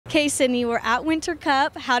Okay, Sydney, we're at Winter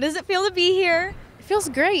Cup. How does it feel to be here? It feels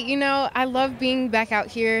great. I love being back out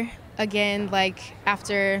here again,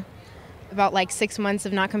 after about 6 months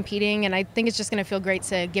of not competing, and I think it's just going to feel great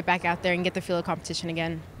to get back out there and get the feel of competition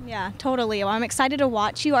again. Yeah, totally. Well, I'm excited to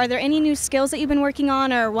watch you. Are there any new skills that you've been working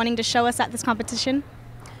on or wanting to show us at this competition?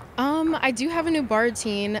 I do have a new bar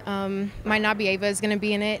routine. My Nabieva is going to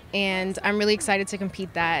be in it, and I'm really excited to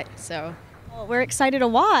compete that. So. Well, we're excited to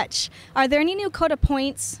watch. Are there any new code of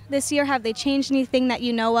points this year? Have they changed anything that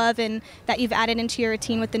you know of and that you've added into your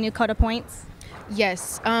routine with the new code of points?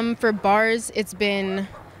 Yes. For bars, it's been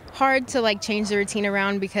hard to change the routine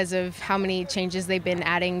around because of how many changes they've been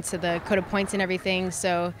adding to the code of points and everything.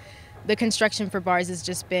 So the construction for bars has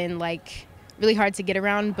just been really hard to get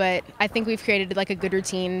around, but I think we've created a good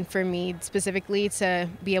routine for me specifically to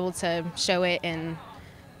be able to show it and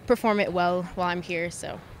perform it well while I'm here.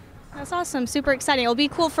 So that's awesome. Super exciting. It'll be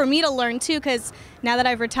cool for me to learn too, because now that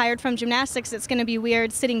I've retired from gymnastics, it's going to be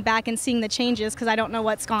weird sitting back and seeing the changes because I don't know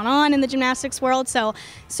what's gone on in the gymnastics world. So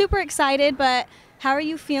super excited. But how are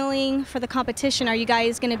you feeling for the competition? Are you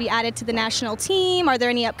guys going to be added to the national team? Are there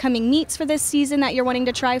any upcoming meets for this season that you're wanting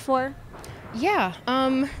to try for? Yeah,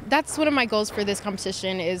 that's one of my goals for this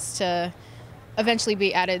competition, is to eventually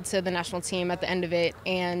be added to the national team at the end of it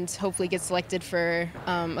and hopefully get selected for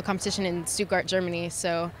a competition in Stuttgart, Germany.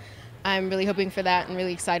 So I'm really hoping for that and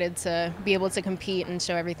really excited to be able to compete and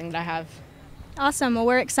show everything that I have. Awesome. Well,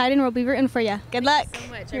 we're excited and we'll be rooting for you. Good luck. Thank you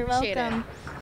so much. You're I appreciate welcome. it.